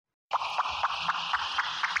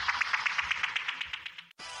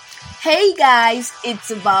Hey guys, it's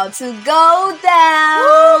about to go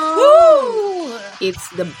down. Woo-hoo! It's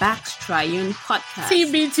the Bax Triune podcast,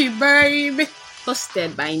 TBT baby,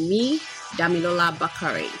 hosted by me, Damilola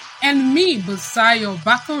Bakare, and me, Busayo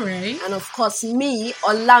Bakare. And of course me,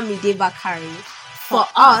 Olamide Bakari. For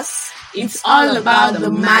us, It's all about the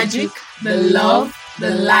magic, the love, the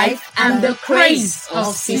life, and the craze of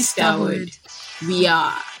sisterhood. We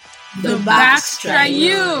are The Bax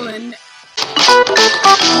Triune.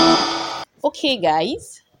 Okay,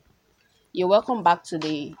 guys, you're welcome back to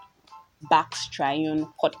the Bax Triune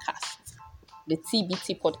podcast, the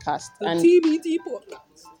TBT podcast. TBT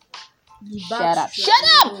podcast. Shut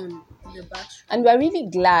up! And we're really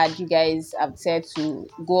glad you guys have decided to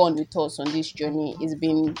go on with us on this journey. It's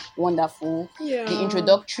been wonderful. Yeah. The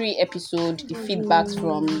introductory episode, the feedbacks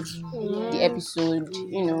from the episode,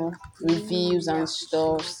 reviews and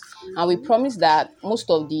stuff. And we promise that most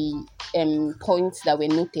of the points that were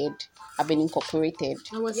noted have been incorporated.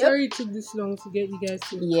 And we're sorry it took this long to get you guys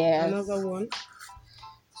to another one.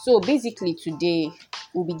 So basically today,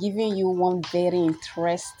 we'll be giving you one very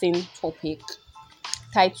interesting topic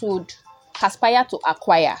titled Aspire to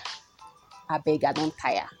Acquire. I beg, I don't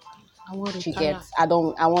tire. I want to You get, I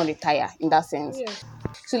want to retire in that sense. Yeah.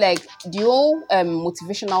 So like the whole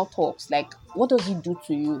motivational talks, like what does it do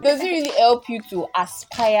to you? Does it really help you to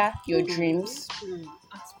aspire your dreams?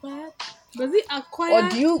 Aspire? Does it acquire?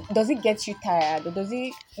 Or does it get you tired? Or does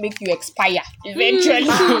it make you expire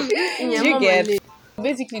eventually? Do you get?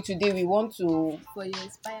 Basically today we want to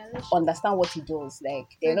understand what it does. Like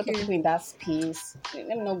there are a lot of people in that space. Let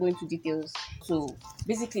me not go into details. So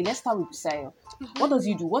basically let's start with Busayo. What does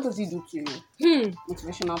it do? What does it do to you?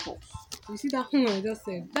 Motivational talks. You see that I just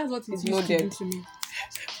said? That's what it It's used to do loaded. to me.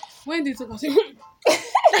 When they talk, I say,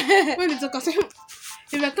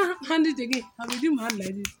 if I can't handle it again, I will do my hand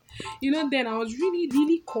like this. Then I was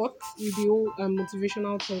really caught with the whole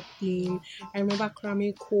motivational talk thing. I remember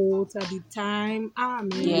cramming quotes at the time. Man.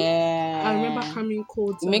 Yeah. I remember cramming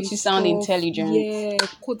quotes. It makes you sound stuff. intelligent. Yeah,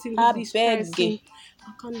 quoting I this beg. person.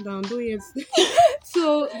 Calm down, don't yet.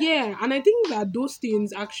 So yeah, and I think that those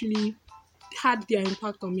things actually had their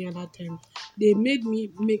impact on me at that time. They made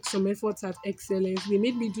me make some efforts at excellence. They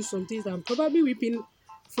made me do some things that I'm probably weeping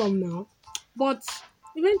from now. But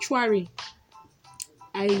eventually,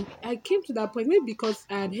 I came to that point, maybe because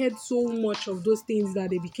I had heard so much of those things that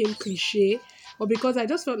they became cliche, or because I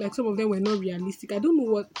just felt like some of them were not realistic. I don't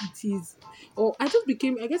know what it is. Or I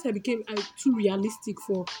became too realistic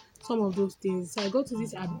for some of those things. So I got to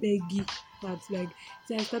this abegi that's like,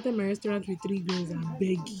 so I started my restaurant with 3 girls,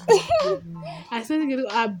 abegi. I started getting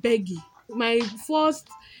abegi. My first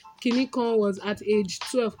Kinikon was at age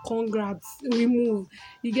 12. Congrats, we moved.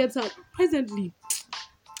 You get that. Presently,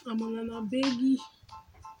 I'm on an abegi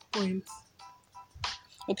point.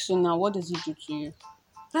 Okay, so now what does it do to you?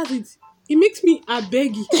 That's it. It makes me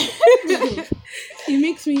abegi. It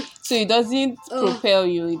makes me. So it doesn't propel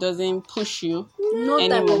you, it doesn't push you. No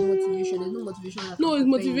type anymore. of motivation. There's no motivation. that No, can it's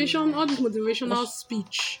prepare motivation. you. All this motivational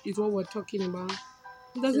speech is what we're talking about.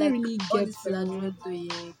 It doesn't Like really all get this to me.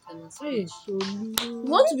 kind of Hey, speech. so You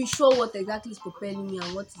want to be sure what exactly is propelling me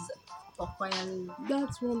and what is acquiring me.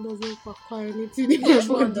 that one doesn't acquire anything in Which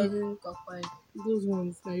my one body. doesn't acquire? Those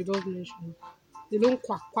ones that you don't mention, they don't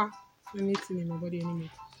quack anything in my body anymore.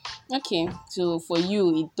 Okay, so for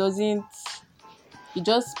you, it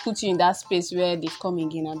just puts you in that space where they come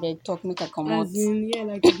again and they talk, make a come out. As in, yeah,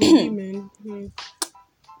 like a baby man. Yeah.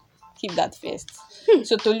 Keep that first.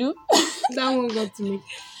 So Tolu, That one got to me.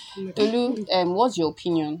 Tolu, what's your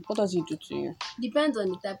opinion? What does it do to you? Depends on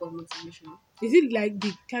the type of motivation. Is it like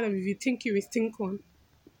the kind of if you think you will think on?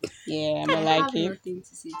 Yeah, I I like have it. nothing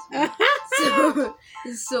to say to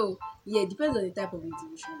you. so yeah, depends on the type of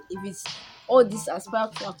motivation. If it's all this aspire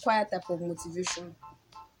to acquire type of motivation,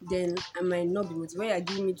 then I might not be motivated. When you're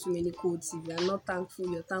giving me too many quotes, if you're not thankful,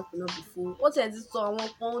 your tank will not be full. What is this?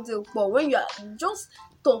 But when you are just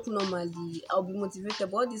talk normally, I'll be motivated.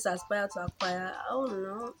 But all this aspire to acquire, I don't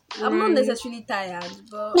know. I'm not necessarily tired,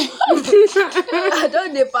 but I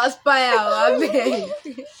don't dey perspire. I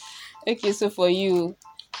beg. Okay, so for you,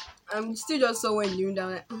 I'm still just so when you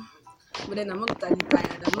down like, but then I'm not totally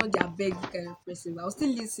tired. I'm not the beg kind of person, but I'll still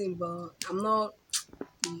listen. But I'm not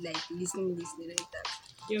like listening like that.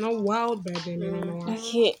 You're not wild by them anymore.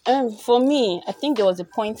 okay, for me, I think there was a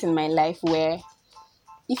point in my life where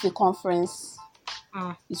if a conference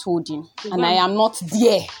is holding and I am not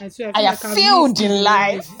there, I have failed in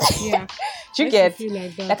life. Yeah. Do you I get? used to feel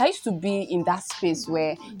like that. Like I used to be in that space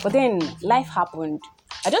where, but then life happened.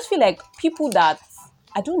 I just feel like people that,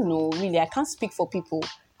 I don't know really, I can't speak for people,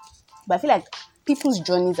 but I feel like people's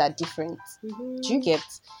journeys are different. Do you get?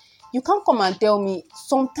 you can't come and tell me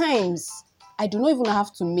sometimes I do not even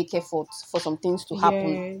have to make effort for some things to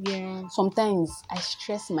happen. Yeah, yeah. Sometimes I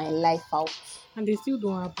stress my life out. And they still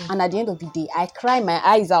don't happen. And at the end of the day, I cry my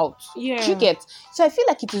eyes out. Do you Yeah. get? So I feel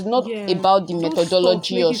like it is not Yeah. about the Those stuff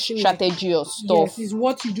methodology make or it seem like, strategy or yes, stuff. it's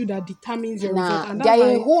what you do that determines your result. Nah, And there that's are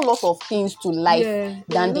a why, whole lot of things to life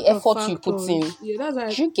there are a than the lot of effort you put in. factors. Yeah, that's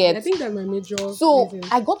why Do you get? I think that's my major So reason.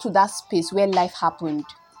 I got to that space where life happened,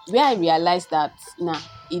 where I realized that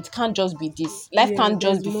it can't just be this. Life Yeah, can't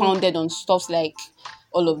just there's be more. founded on stuff like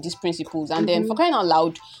all of these principles. And then for Mm-hmm. crying out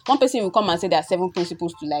loud, one person will come and say there are 7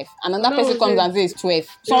 principles to life, and another person No, comes say, and says 12.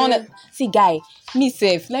 Someone yeah. see guy, me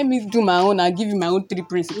self, let me do my own and give you my own 3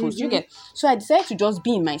 principles. Do you Mm-hmm. get? So I decided to just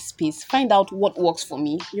be in my space, find out what works for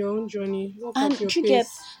me, Your own journey. Walk and at your do you get?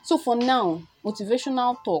 pace. So for now,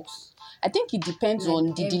 motivational talks, I think it depends Like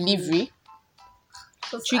on the every, delivery.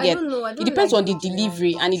 because Do you I get? don't know. I It don't depends like on the the whole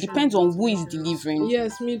delivery and it generalization of depends on who is motivation. delivering.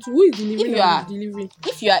 Yes, me too. Who is If delivering you and are is delivering?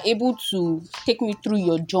 if you are able to take me through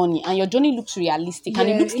your journey and your journey looks realistic and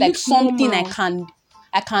it Yeah, looks it like looks something normal.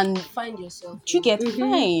 I can Find yourself do you in. get Mm-hmm.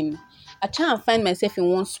 fine. I try and find myself in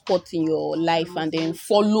one spot in your life I'm and then motivated.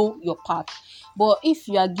 follow your path. But if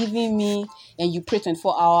you are giving me and you pray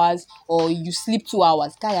 24 hours or you sleep 2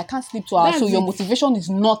 hours, guy, I can't sleep 2 hours, so That's your it. motivation is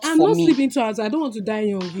not I'm for not me. sleeping 2 hours. I don't want to die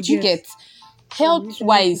young. You Do you get? get? So Health literally to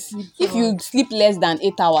wise, sleep two if you hours. sleep less than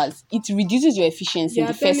 8 hours, it reduces your efficiency You in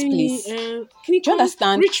the are first telling me, place. can you Do you come?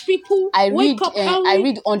 understand? Rich people wake up I early.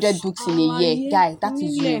 read 100 books in a year, Alaye, guy. That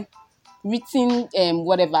is you. nílẹ̀. Written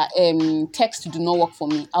whatever text do not work for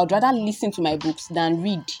me. I would rather listen to my books than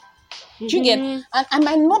read. Do you get? Mm-hmm. And I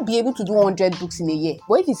might not be able to do 100 books in a year,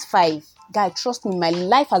 but if it's 5, guy, trust me, my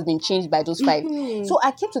life has been changed by those 5. Mm-hmm. So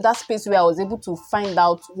I came to that space where I was able to find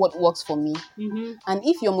out what works for me. Mm-hmm. And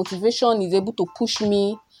if your motivation is able to push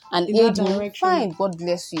me and In that aid me, direction. fine, God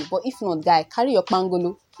bless you. But if not, guy, carry your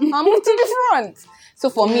pangolo and move to the front. So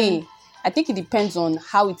for Yeah. me, I think it depends on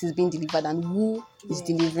how it is being delivered and who is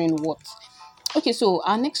Yeah. delivering what. Okay, so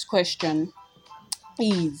our next question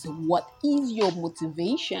is, what is your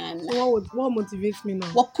motivation? So what motivates me now?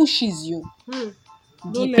 What pushes you? Hmm.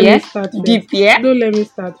 Don't Deep, let me yeah? start Deep, first. yeah? Don't let me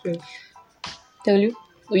start first. Tell you.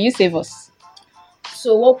 Will you save us?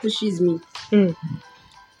 So what pushes me? Hmm.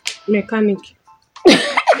 Mechanic.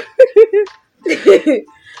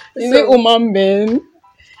 Is it So Oman Ben?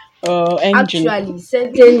 Engine. actually,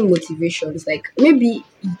 certain motivations, like maybe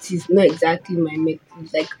it is not exactly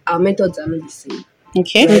like our methods are not the same,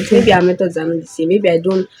 Okay. right? Okay. Maybe our methods are not the same. Maybe I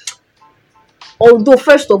don't. Although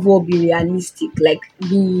first of all, be realistic, like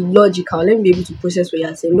be logical. Let me be able to process what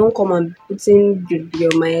you're saying. Don't come and putting your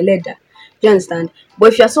my leather. Do you understand?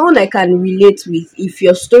 But if you're someone I can relate with, if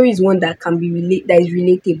your story is one that can be that is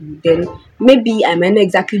relatable, then maybe I might not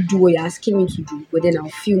exactly do what you're asking me to do, but then I'll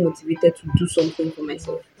feel motivated to do something for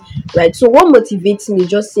myself. Right. So what motivates me is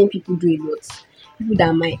just seeing people do a lot. People that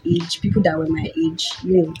are my age, people that were my age,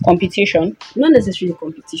 Competition. not necessarily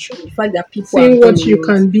competition. The fact that people have Seeing done what a you lot.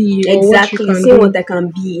 can be or what you Exactly. can Seeing do. what I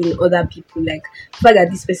can be in other people. Like the fact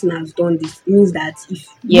that this person has done this means that if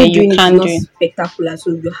Yeah, you you doing it is can not do. spectacular,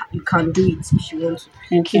 so you can do it if you want to.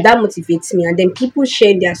 So Okay. that motivates me. And then people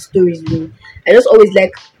sharing their stories with me. I just always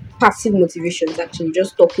like passive motivations actually,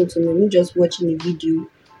 just talking to me just watching a video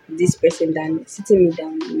of this person than sitting me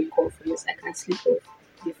down in a conference. I can't sleep off.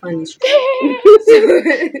 The fan is so,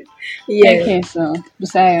 yeah. Okay, so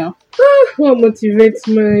Busayo. What motivates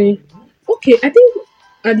my okay, I think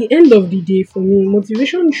at the end of the day for me,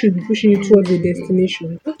 motivation should be pushing you towards a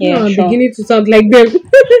destination. Yeah, Now I'm sure. beginning to sound like them.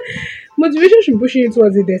 Motivation should be pushing you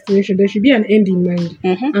towards a destination. There should be an end in mind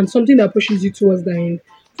Mm-hmm. and something that pushes you towards that end.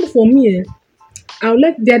 So for me, I would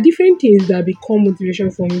like there are different things that become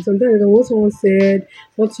motivation for me. Sometimes what someone said,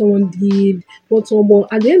 what someone did, what someone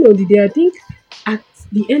at the end of the day, I think at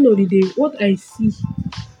the end of the day, what I see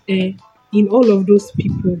eh, in all of those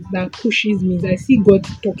people that pushes me is I see God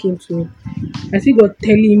talking to me. I see God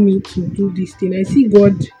telling me to do this thing. I see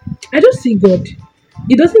God. I just see God.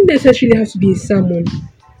 It doesn't necessarily have to be a sermon.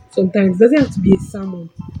 Sometimes it doesn't have to be a sermon.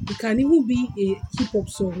 It can even be a hip hop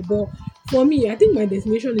song. But for me, I think my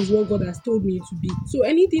destination is what God has told me to be. So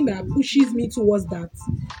anything that pushes me towards that,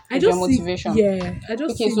 I Is your just see. motivation. Yeah, I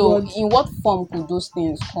just Okay, see so God. in what form could those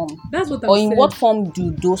things come? That's what Or I've in said. what form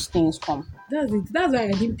do those things come? That's it. That's why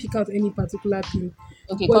I didn't pick out any particular thing.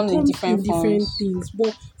 Okay, it But it comes in comes different in different forms. things.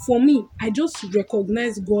 But for me, I just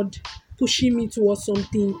recognize God pushing me towards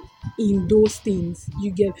something in those things.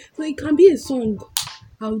 You get so it can be a song.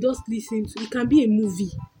 I'll just listen to it can be a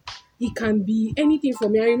movie. It can be anything for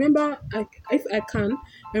me. I remember if I can,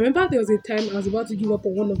 I remember there was a time I was about to give up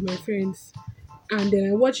on one of my friends and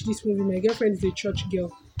then I watched this movie. My girlfriend is a church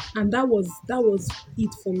girl. And that was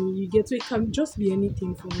it for me. You get, so it can just be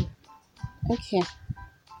anything for me. Okay.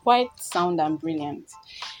 Quite sound and brilliant.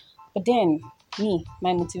 But then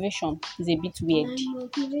my motivation is a bit weird.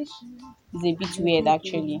 It's a bit weird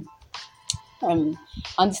actually. I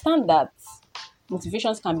understand that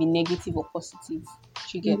motivations can be negative or positive.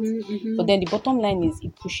 You get, but then the bottom line is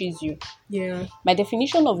it pushes you. Yeah. My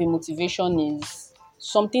definition of a motivation is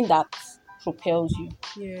something that propels you,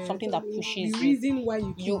 Yeah. something that pushes the you. reason why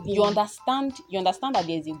you keep You going. understand that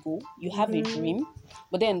there's a goal, you have a dream,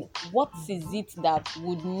 but then what is it that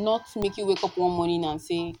would not make you wake up one morning and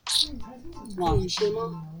say, nah,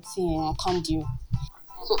 see, I can't do.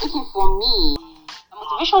 So okay, for me,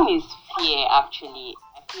 motivation is fear actually.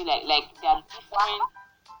 I feel like there are different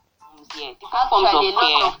different forms of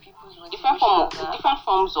fear. Different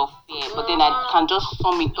forms of fear, but then I can just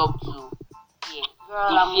sum it up to fear.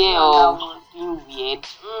 The fear of being weird,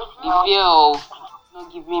 the fear of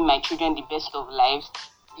not giving my children the best of lives,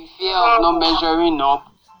 the fear of not measuring up,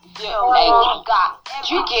 the fear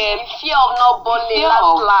do you get the fear of not balling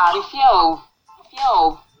the fear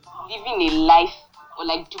of living a life or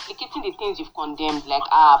like duplicating the things you've condemned, like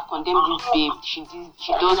I've condemned this babe, she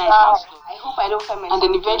does that stuff. I hope I don't find myself.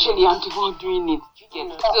 And then eventually I'm the one doing it. You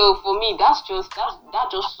get so for me that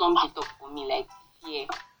just sums it up for me, like fear.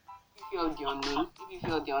 If you feel the unknown, if you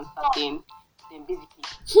feel the uncertain, then basically.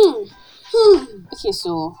 Okay,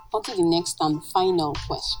 so on to the next and final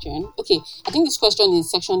question. Okay, I think this question is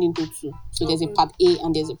sectioned into two. So there's a part A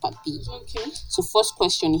and there's a part B. Okay. So first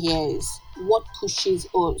question here is what pushes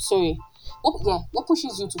what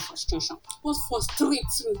pushes you to frustration? What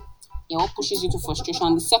frustrates me? Yeah, what pushes you to frustration?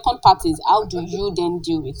 And the second part is how do you then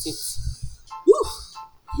deal with it?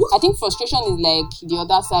 I think frustration is like the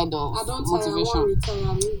other side of I don't motivation.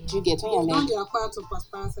 retire. Do you get when you're Don't like they acquire to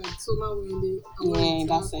perspire side? So now we're in the yeah,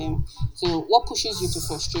 that's so what pushes you to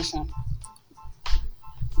frustration?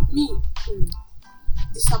 me.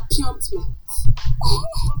 Disappointment.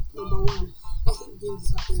 Number one, I hate being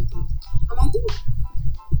disappointed, and I think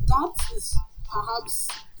that is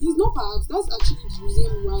that's actually the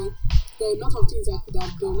reason why there are a lot of things I could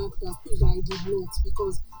have done, I could have pushed that I did not,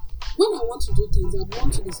 because when I want to do things, I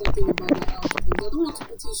want to be certain about the outcome. I don't want to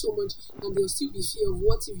put in so much and there'll still be fear of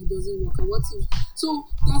what if it doesn't work and what if. So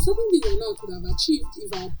there are certain things I know I could have achieved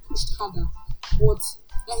if I had pushed harder. But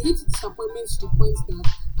I hate disappointment to the point that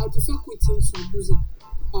I prefer quitting to losing.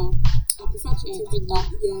 I prefer quitting to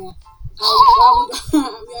yeah.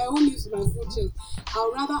 I won't use my full chest.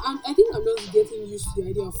 I think I'm just getting used to the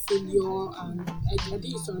idea of failure, and I didn't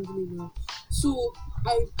used to handle it well. So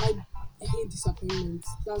I hate disappointment.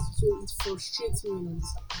 That's so it frustrates me when I'm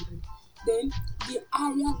disappointed. Then the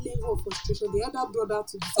higher level of frustration, the other brother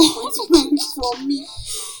to disappointment for me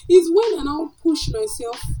is when I now push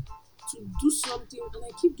myself to do something and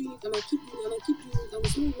I keep doing it and I keep doing it and I keep doing it and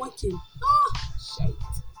it's not working. Shit.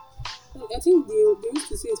 I think they used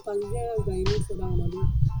to say it's perseverance that you need for that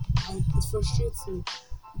one. It frustrates me.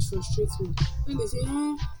 It frustrates me. When they say,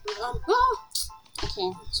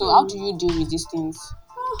 okay, so how do you deal with these things?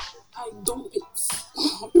 I dump it.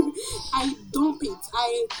 I dump it.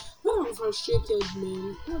 When I'm frustrated,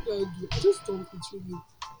 man, what do? I just dump it really.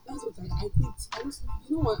 That's what I quit. I just,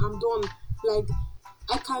 you know what, I'm done. Like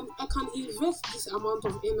I can invest this amount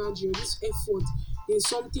of energy or this effort in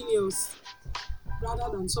something else rather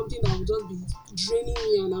than something that will just be draining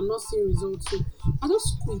me and I'm not seeing results. So I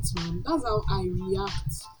just quit, man. That's how I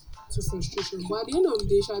react to frustration. But at the end of the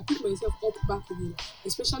day, I pick myself up back again,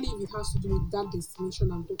 especially if it has to do with that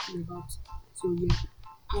destination I'm talking about. So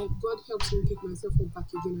yeah, God helps me pick myself up back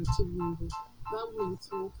again and keep moving. That means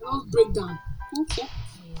so I don't break down. Okay.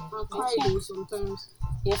 I cry though sometimes.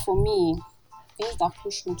 Yeah, for me, things that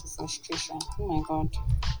push me to frustration. Oh my god.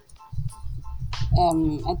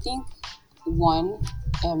 I think one,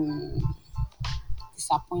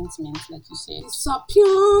 disappointment, like you said.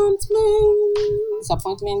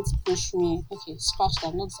 Disappointment push me. Okay, scratch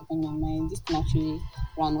that. Not disappointment. This thing actually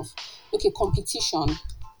ran off. Okay, competition.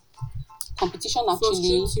 Competition actually.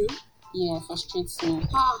 Frustrates you? Yeah, frustrates me.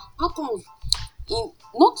 How come?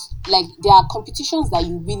 Not like there are competitions that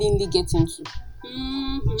you willingly get into.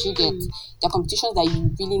 Mm-hmm. Do you get? There are competitions that you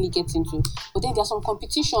willingly get into, but then there are some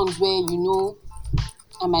competitions where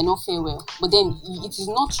I might not fare well, but then it is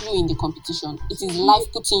not you in the competition. It is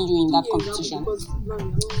life putting you in that competition.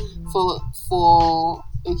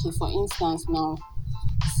 For instance, now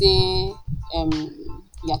say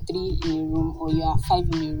you are 3 in a room or you are 5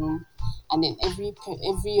 in a room, and then every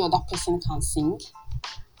other person can sing.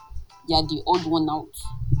 You are the odd one out.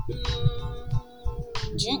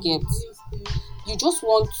 Do you get? You just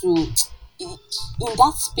want to in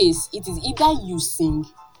that space. It is either you sing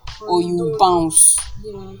or you you don't. bounce.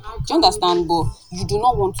 Yeah, I Do you can't understand? relate. But you do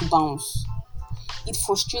not want to bounce. It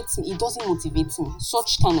frustrates me. It doesn't motivate me.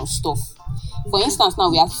 Such kind of stuff. For instance, now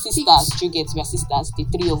we are sisters. Do you get? We are sisters, the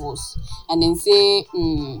three of us, and then say,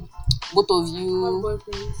 both of Have you,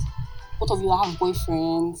 boyfriends. have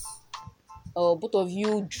boyfriends, or both of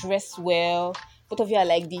you dress well. Both of you are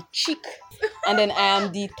like the chick, and then I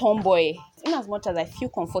am the tomboy. In as much as I feel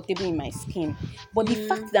comfortable in my skin, but the Yeah.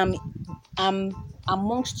 fact that I'm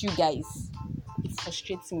amongst you guys, it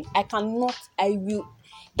frustrates me. I cannot. I will.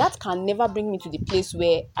 That can never bring me to the place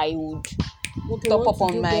where I would Okay, top want up to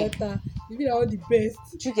on do my. better. You feel like all the best.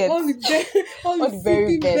 Do you get All the best. All all the the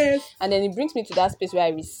very freaking best? best. And then it brings me to that space where I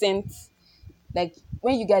resent. Like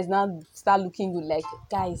when you guys now start looking good, like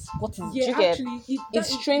guys, what is? Yeah, Do you get? actually, It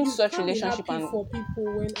strains you such can't be relationship happy and for people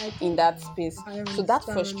when I in think that space. I So that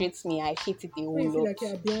understand. frustrates me. I hate it a When you whole feel lot. like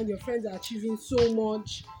you're behind, your friends are achieving so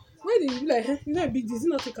much. When they be like, it's not a big deal, it's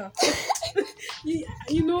not a car.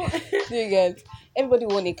 you know, Do you get? Everybody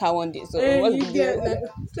want a car one day, so and what's you the deal? get like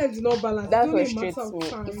life is not balanced. It's That only a matter frustrates of me. It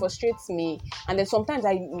time. frustrates me, and then sometimes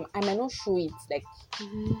I might not show it, like,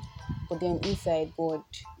 Mm-hmm. but then inside, God,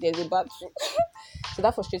 there's a battle. So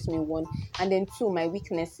that frustrates me, one. And then two, my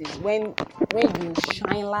weaknesses. When you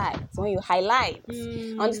shine light, when you highlight. I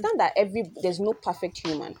Mm, understand that there's no perfect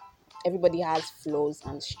human. Everybody has flaws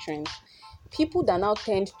and strengths. People that now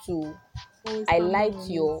tend to always calm down highlight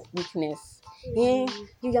on it. your weakness. Mm,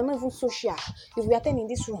 You are not even social. If we attend in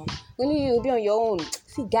this room, only you will be on your own.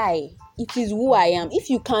 See, guy, it is who I am. If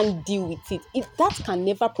you can't deal with it, that can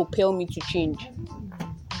never propel me to change.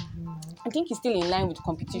 I think it's still in line with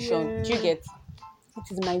competition. Do you yeah. get? It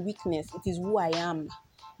is my weakness. It is who I am.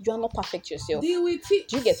 You are not perfect yourself. Deal with it.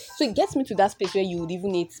 Do you get? So it gets me to that space where you would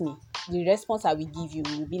even hate me. The response I will give you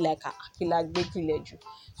will be like, killer.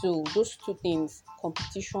 So those two things,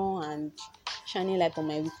 competition and shining light on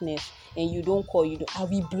my weakness, and you don't call, I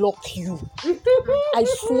will block you. I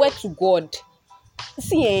swear to God.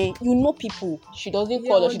 See, you know people. She doesn't Yeah,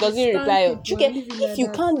 call or she doesn't understand reply. Do you people and get? live it If like you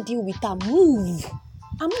that. can't deal with her, move.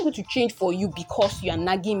 I'm not going to change for you because you are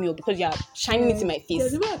nagging me or because you are shining it Yeah, in my face.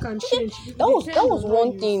 there's a way I can change. It That depends was on how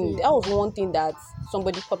one you thing. say That it. was one thing that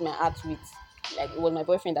somebody caught my heart with. Like it was my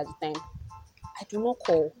boyfriend at the time. I do not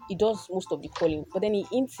call. He does most of the calling, but then he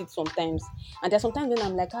hints it sometimes. And there's sometimes when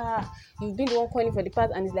I'm like, you've been the one calling for the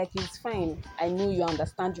past, and it's like it's fine. I know you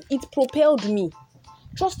understand. It propelled me.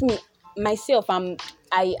 Trust me, myself.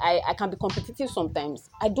 I can be competitive sometimes.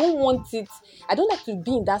 I don't want it. I don't like to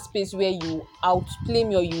be in that space where you outplay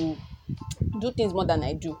me or you do things more than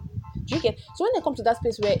I do. Do you get? So when I come to that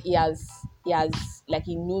space where he has like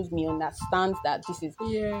he knows me, understands that this is,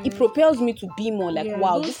 it Yeah, propels me to be more like, yeah.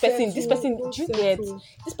 wow, Don't settle. this person, Don't do you get? settle.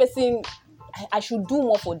 This person, I should do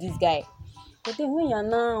more for this guy. But then when you're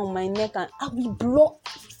now on my neck and I will block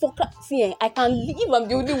for see, I can leave. I'm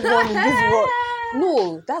the only one in this world.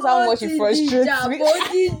 No, that's how much it frustrates me.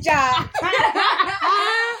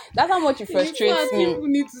 That's how much it In frustrates fact, me. you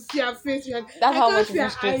need to see her face. That's I how can't much it see her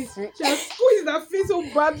eyes. frustrates me. She has squeezed her face so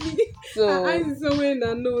badly. Her eyes So is somewhere in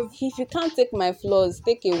her nose. if you can't take my flaws,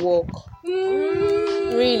 take a walk.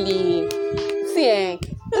 Really. See, Mm.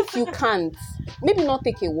 if you can't, maybe not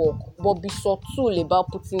take a walk, but be subtle about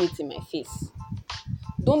putting it in my face.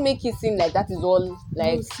 Don't make it seem like that is all. You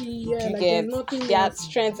Like, see, do yeah, you like there's get? nothing Their else.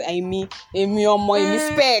 strength, me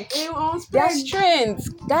spec. On Their spec.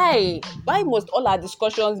 strength, guy. Why must all our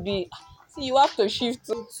discussions be? See, you have to shift.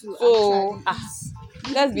 So to So, actually is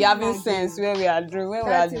let's be basically having nagging. sense when we are doing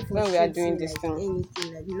That thing when we are frustrates doing me this like thing.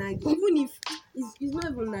 anything, like nagging. Even if it's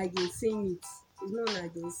not even nagging, saying it. It's not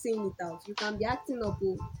nagging, saying it out. You can be acting up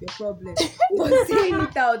your problem, but saying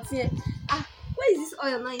it out, yeah. Why is this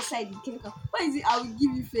oil not inside the chemical? Why is it? I will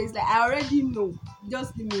give you face. Like I already know.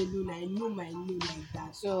 Just leave me alone. I know my name like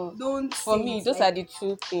that. So Don't for say me, it those like are the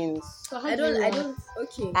two things. so. How I do you don't. I react? don't.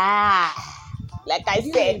 Okay. Like I Do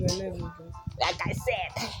you know said, you were never done? like I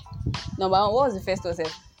said. Number one, what was the first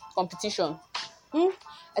one? Competition.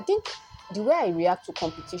 I think the way I react to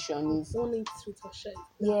competition is, One eight sweet or shy.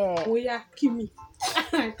 yeah. Oh yeah, kill me.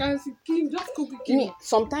 I can't see kill me. Just cook it, kill Me me.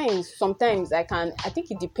 sometimes I can. I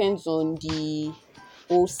think it depends on the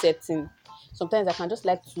whole setting. Sometimes I can just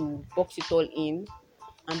like to box it all in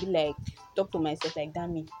and be like, talk to myself like,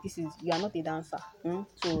 damn me, you are not a dancer.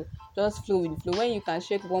 So just flow with the flow. When you can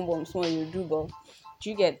shake one small, you do, but do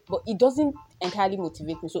you get? But it doesn't entirely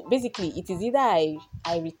motivate me. So basically, it is either I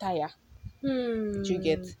retire. Do you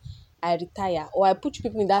get? Hmm. I retire, or I put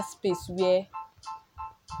people in that space where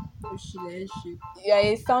Oh shit. you are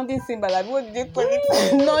a sounding symbol. Like what did they call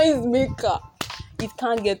it? Noise maker. It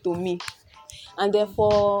can't get to me. And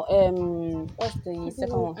therefore, what's the second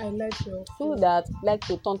People one? I like your So food. that like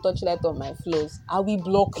to turn touchlight on my flaws, I will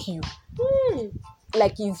block you. Hmm.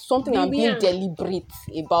 Like it's something I'm being Vivian. deliberate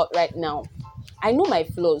about right now. I know my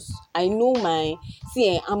flaws. I know my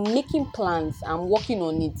see. I'm making plans. I'm working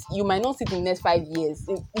on it. You might not see it in the next 5 years.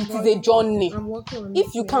 It is But a journey. I'm working on If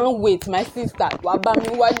it. you Yeah. can't wait, my sister,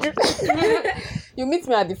 wabami waju. You meet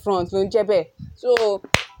me at the front, no jebe. So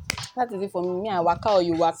that is it for me. Me, I waka or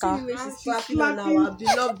you See waka. the way Ah, she's she's clapping on clapping. our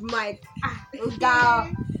beloved mic. Oh, girl.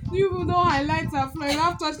 Okay. You even don't highlight her floor. You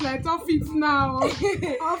have touchlight off it now.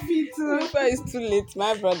 Off it. Before it's too late,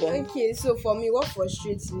 my brother. Okay, so for me, what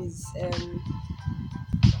frustrates me is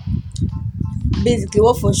basically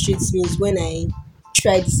what frustrates me is when I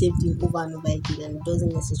try the same thing over and over again and it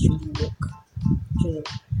doesn't necessarily work. Okay.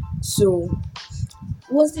 So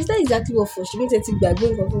was is that exactly what frustrates me?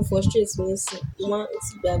 What frustrates me is one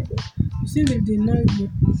it's bad. You see, if they nag you,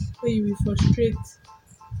 when you will frustrate.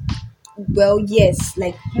 Well, yes,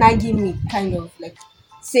 like nagging me, kind of like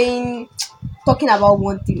saying, talking about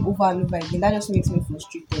one thing over and over again. That just makes me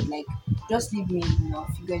frustrated. Like, just leave me alone. I'll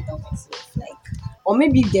figure it out myself. Like, or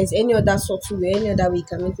maybe if there's any other subtle way, any other way you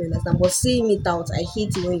can make me understand. But saying it out, I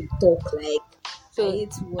hate it when you talk. Like, I So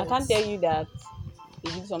hate I can't words. tell you that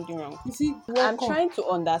you did something wrong. You see, I'm walk on. trying to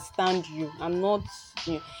understand you. I'm not.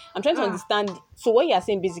 You know, I'm trying to Ah, understand. So what you are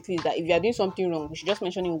saying basically is that if you are doing something wrong, we should just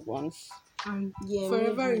mention it once. and Yeah,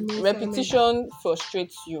 forever maybe. remain silent. Repetition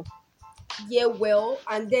frustrates you, Yeah, well,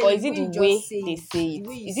 and or then the is it way the you just way say they it, say the it?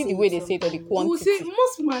 way you Is it say the way it they say it or the We will sometimes. say quantity?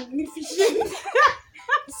 most magnificent.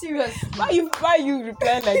 Seriously. Why you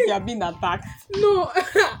replying like you are being attacked? No,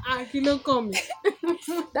 Akilo come.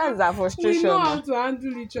 That's our We know frustration how now. to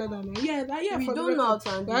handle each other now. Yeah, yeah. We For the don't know how record, to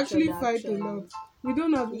we handle each actually other fight a lot. actually. We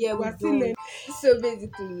don't know. Yeah, we We're still don't. learning. So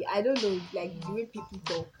basically, I don't know, like the way people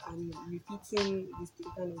talk and repeating this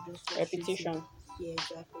thing kind of just frustrates me. Repetition. Yeah,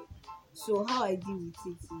 exactly. So how I deal with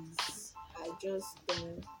it is I guess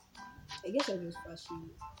I just fashion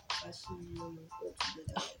all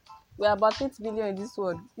together. Like, We are about 8 billion in this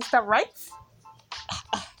world. Is that right?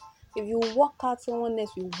 If you work out, someone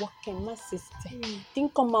else will work in my sister.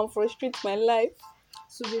 Think come and frustrate my life.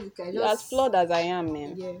 so basically, I You're as just flawed as I am,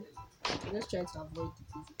 man. yeah, I just try to avoid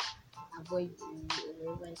the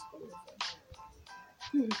wherever it's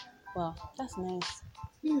coming Wow, that's nice.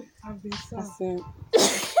 I've been served.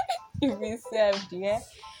 That's you've been served, yeah.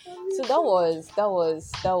 So that was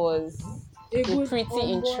A a good pretty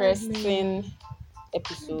onboarding. interesting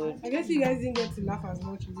episode. I guess you guys didn't get to laugh as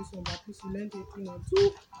much in this one, but at least you learned a thing or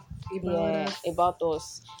two about Yeah, us. about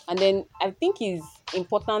us. And then I think it's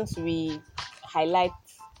important we highlight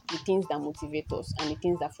the things that motivate us and the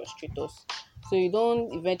things that frustrate us. So you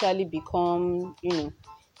don't eventually become,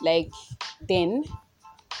 like then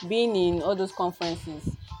being in all those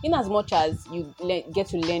conferences, in as much as you get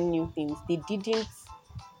to learn new things, they didn't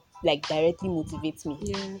like directly motivate me.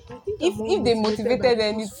 Yeah, I think I'm more If they motivated by motivated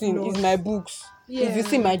people's anything, is my flaws. books. If you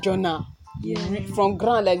see Yeah, my journal, yeah. from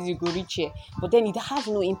ground like this you go reach here, but then it has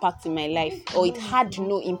no impact in my I life, think I'm or it more had no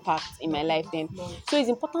motivated impact in by my life people's then. flaws. So it's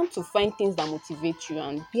important to find things that motivate you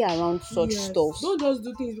and be around such Yes. stuffs. Don't just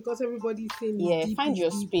do things because everybody's saying is Yeah, deep, find is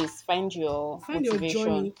your deep. space, find your Find your motivation,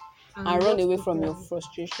 journey and and run what's away from your preparing.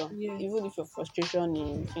 frustration. Yes. Even if your frustration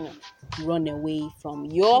is, run away from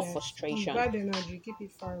your Yes. frustration. Bad energy, keep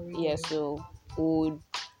it far away. Yeah, Guys. so we'll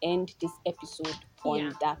end this episode Yeah.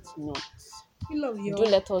 on that note. We love Do y'all.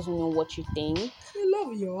 let us know what you think We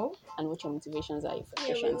love y'all. and what your motivations are, your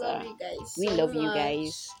Yeah, we frustrations love are. you guys We so love you much.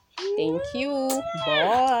 guys. Thank you. This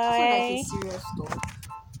one like a Bye. serious talk.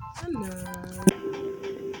 And